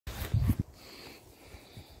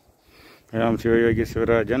I am Shivayogi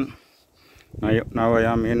Sivarajan. Now I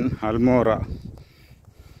am in Almora.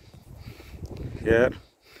 Here,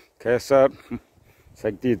 Kesar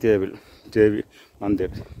Shakti Devi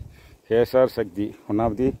Mandir. Kesar Shakti, one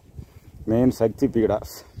of the main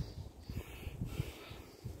shaktipeedas.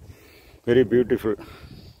 Very beautiful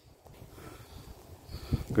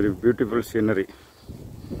scenery.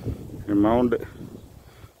 A mount.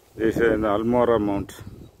 This is the Almora Mount.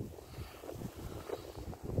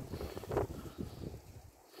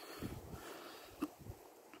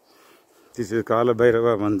 This is Kala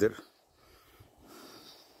Bhairava Mandir.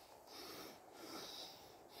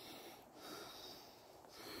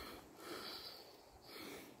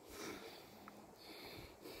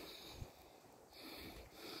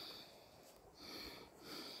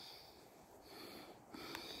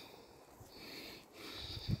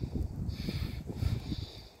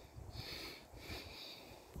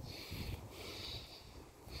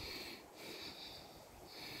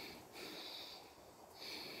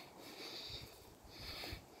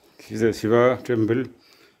 This is a Shiva temple at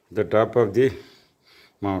the top of the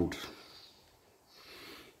mount.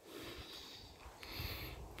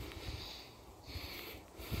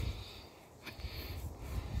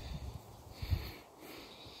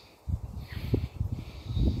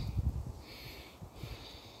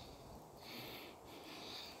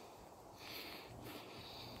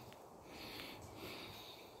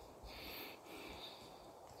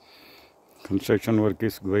 Construction work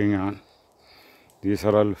is going on. These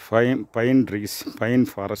are all pine trees, pine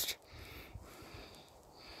forest.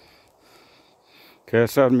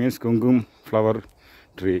 Kesar means Kungum flower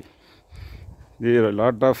tree. There are a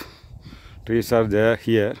lot of trees are there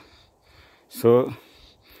here. So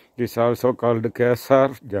it is also called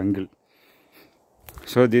Kesar jungle.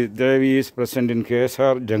 So the Devi is present in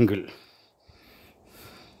Kesar jungle.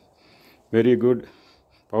 Very good,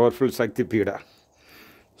 powerful Shaktipeeda.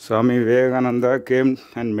 Swami Vivekananda came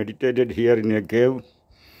and meditated here in a cave,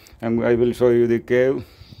 and I will show you the cave.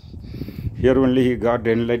 Here only he got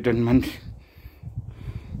enlightenment.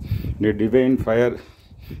 The divine fire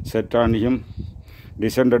set on him,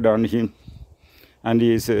 descended on him, and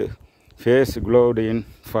his face glowed in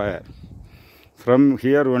fire. From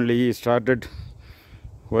here only he started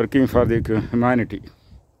working for the humanity.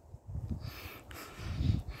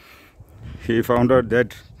 He found out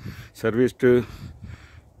that service to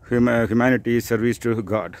humanity is service to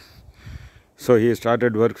God. So he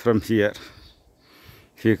started work from here.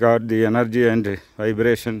 He got the energy and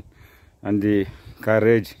vibration and the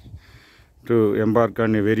courage to embark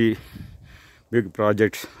on a very big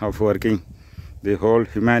project of working the whole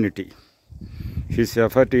humanity. His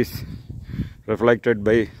effort is reflected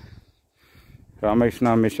by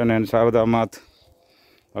Ramakrishna Mission and Savadamat,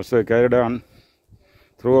 also carried on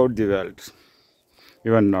throughout the world,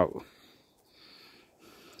 even now.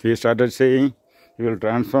 He started saying he will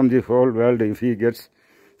transform the whole world if he gets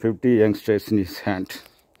 50 youngsters in his hand.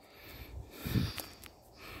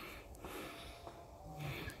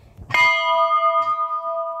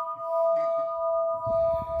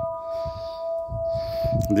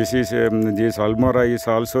 This Almora is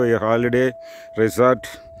also a holiday resort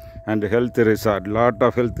and health resort. Lot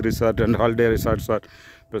of health resort and holiday resorts are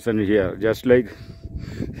present here. Just like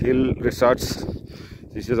hill resorts,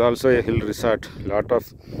 this is also a hill resort. Lot of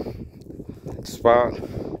spa,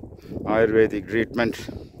 Ayurvedic treatment,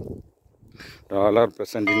 all are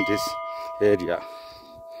present in this area.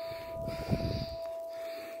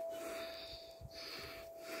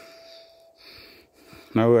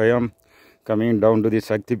 Now I am coming down to the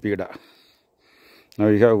Shaktipeeda. Now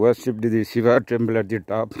we have worshipped the Shiva temple at the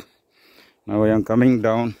top. Now I am coming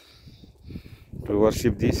down to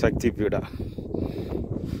worship the Shaktipeeda.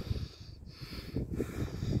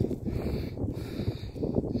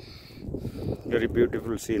 Very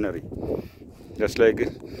beautiful scenery. Just like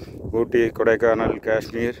Ooty, Kodaikanal,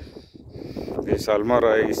 Kashmir, this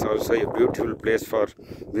Almora is also a beautiful place for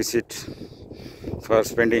visit, for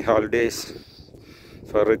spending holidays,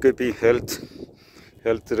 for equipping health.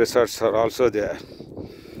 Health resorts are also there.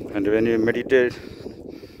 And when you meditate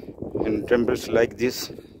in temples like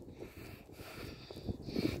this,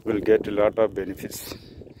 you will get a lot of benefits.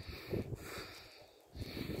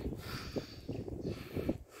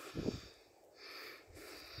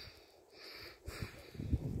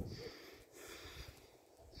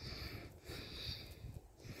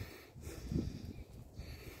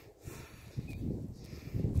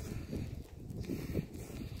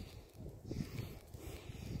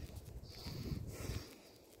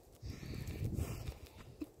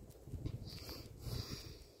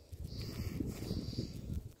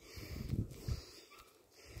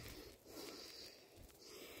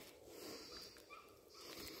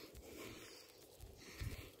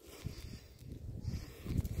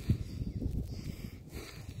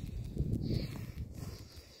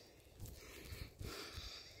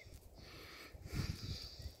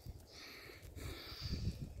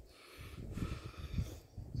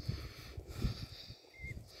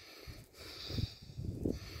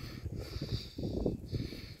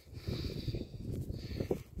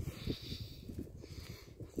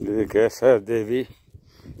 the Kesa Devi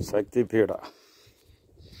shaktipeedam.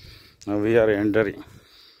 Now we are entering.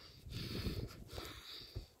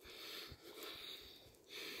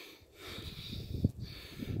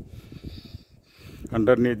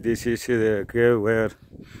 Underneath this is the cave where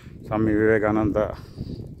Swami Vivekananda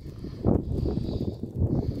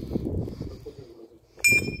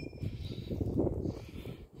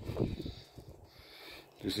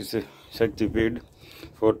this is a shaktipeedam.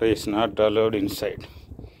 Photo is not allowed inside.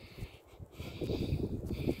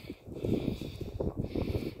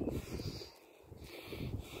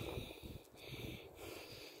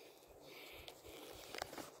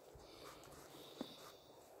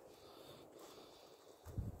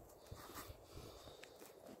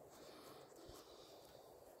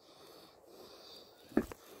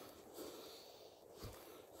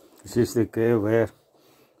 This is the cave where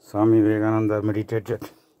Swami Vivekananda meditated.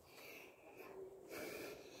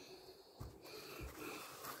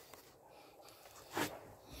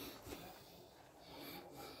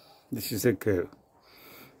 This is a cave.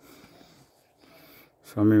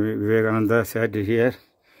 Swami Vivekananda sat here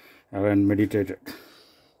and meditated.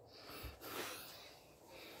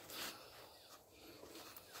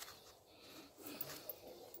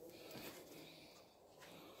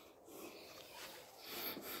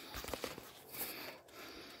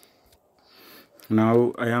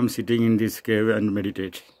 Now I am sitting in this cave and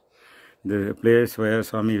meditate. The place where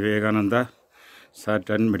Swami Vivekananda sat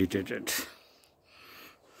and meditated.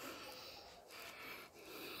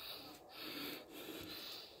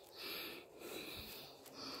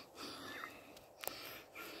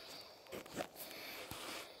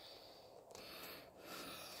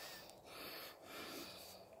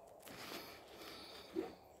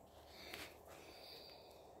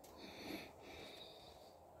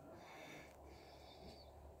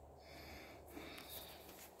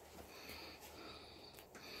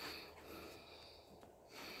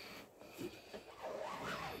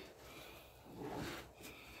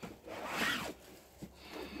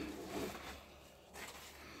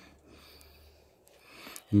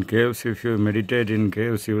 In caves, if you meditate in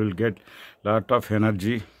caves, you will get lot of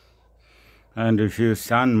energy. And if you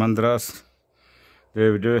chant mantras, they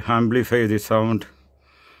will amplify the sound.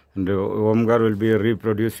 And the Omgar will be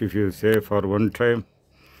reproduced. If you say for one time,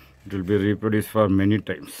 it will be reproduced for many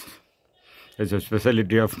times. That's a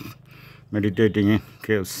specialty of meditating in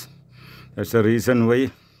caves. That's the reason why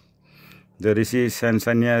the rishis and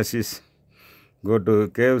sannyasis go to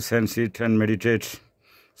caves and sit and meditate.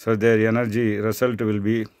 So their energy result will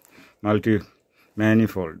be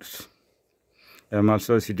manifolds. I am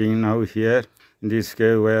also sitting now here in this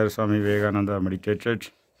cave where Swami Vivekananda meditated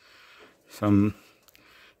some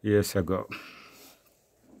years ago.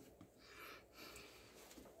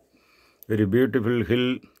 Very beautiful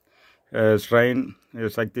hill shrine,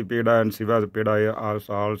 Shaktipeedam and Shivapeda are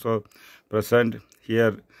also present.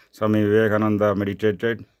 Here Swami Vivekananda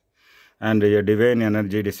meditated and a divine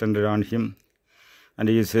energy descended on him. And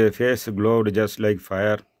his face glowed just like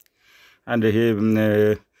fire, and he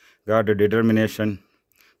got a determination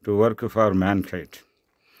to work for mankind.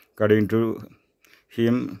 According to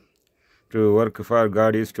him, to work for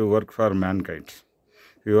God is to work for mankind.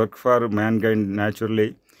 If you work for mankind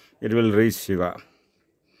naturally, it will reach Shiva.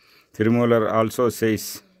 Thirumalar also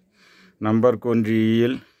says, number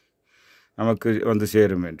konriyil namakku vandu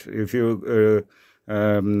serument. If you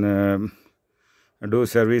do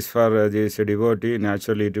service for this devotee,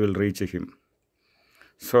 naturally it will reach him.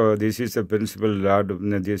 So this is the principle Lord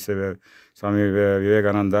this Swami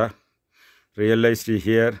Vivekananda realized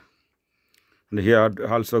here, and he had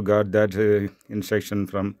also got that instruction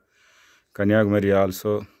from Kanyakumari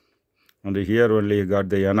also, and here only he got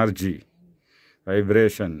the energy,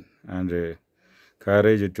 vibration and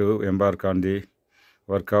courage to embark on the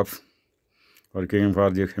work of working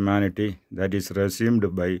for the humanity that is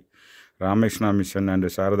resumed by Ramakrishna Mission and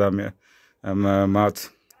Sarada Math,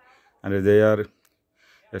 and they are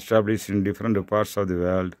established in different parts of the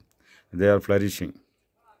world. They are flourishing.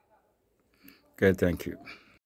 Okay, thank you.